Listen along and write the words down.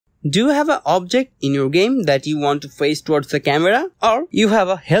Do you have an object in your game that you want to face towards the camera? Or you have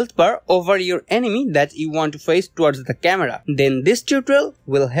a health bar over your enemy that you want to face towards the camera? Then this tutorial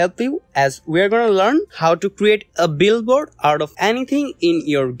will help you, as we are going to learn how to create a billboard out of anything in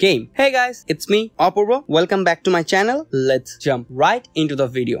your game. Hey guys, it's me, Apurva. Welcome back to my channel. Let's jump right into the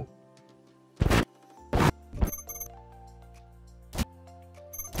video.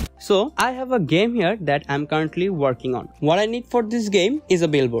 So I have a game here that I'm currently working on. What I need for this game is a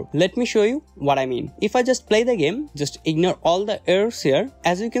billboard. Let me show you what I mean. If I just play the game, just ignore all the errors here.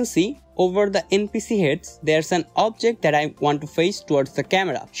 As you can see, over the NPC heads, there's an object that I want to face towards the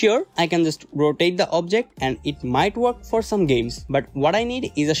camera. Sure, I can just rotate the object and it might work for some games. But what I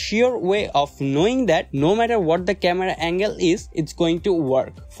need is a sure way of knowing that no matter what the camera angle is, it's going to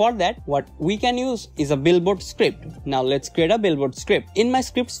work. For that, what we can use is a billboard script. Now let's create a billboard script. In my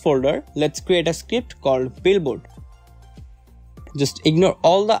scripts folder, let's create a script called billboard. Just ignore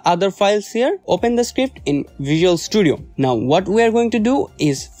all the other files here. Open the script in Visual Studio. Now what we are going to do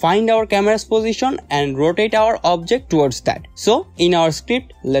is find our camera's position and rotate our object towards that. So in our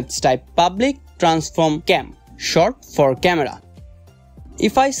script, let's type public transform cam, short for camera.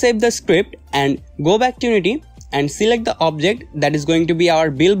 If I save the script and go back to Unity and select the object that is going to be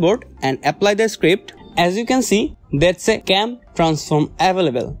our billboard and apply the script, as you can see, that's a cam transform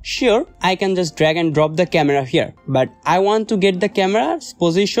available. Sure, I can just drag and drop the camera here, but I want to get the camera's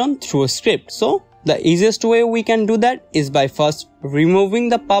position through a script. So the easiest way we can do that is by first removing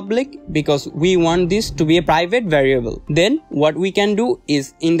the public, because we want this to be a private variable. Then what we can do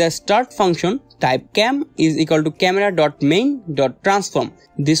is in the start function, type cam is equal to camera.main.transform.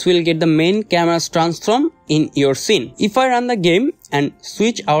 This will get the main camera's transform in your scene. If I run the game and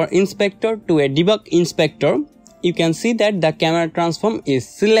switch our inspector to a debug inspector, you can see that the camera transform is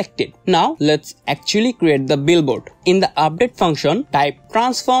selected. Now let's actually create the billboard. In the update function, type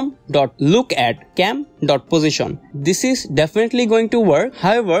transform.lookAtCam.position. This is definitely going to work.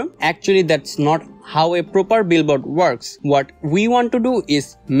 However, actually that's not how a proper billboard works. What we want to do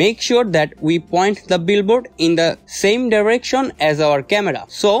is make sure that we point the billboard in the same direction as our camera.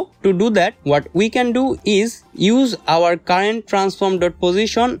 So to do that, what we can do is use our current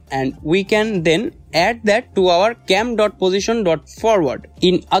transform.position and we can then add that to our cam.position.forward.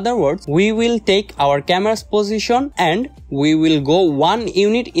 In other words, we will take our camera's position and we will go 1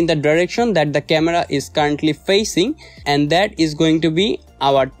 unit in the direction that the camera is currently facing, and that is going to be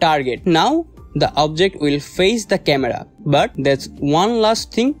our target. Now the object will face the camera, but there's one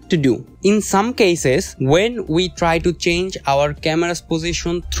last thing to do. In some cases, when we try to change our camera's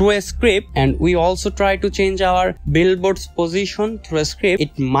position through a script and we also try to change our billboard's position through a script,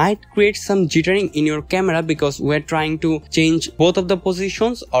 it might create some jittering in your camera because we're trying to change both of the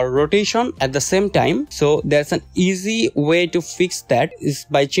positions or rotation at the same time. So there's an easy way to fix that is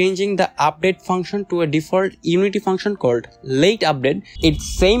by changing the update function to a default Unity function called late update. It's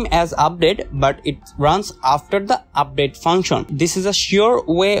same as update, but it runs after the update function. This is a sure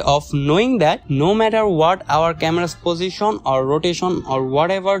way of knowing that no matter what our camera's position or rotation or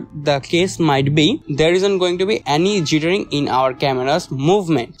whatever the case might be, there isn't going to be any jittering in our camera's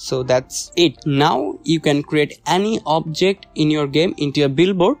movement. So that's it. Now you can create any object in your game into a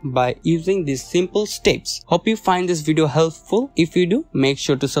billboard by using these simple steps. Hope you find this video helpful. If you do, make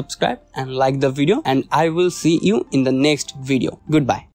sure to subscribe and like the video, and I will see you in the next video. Goodbye.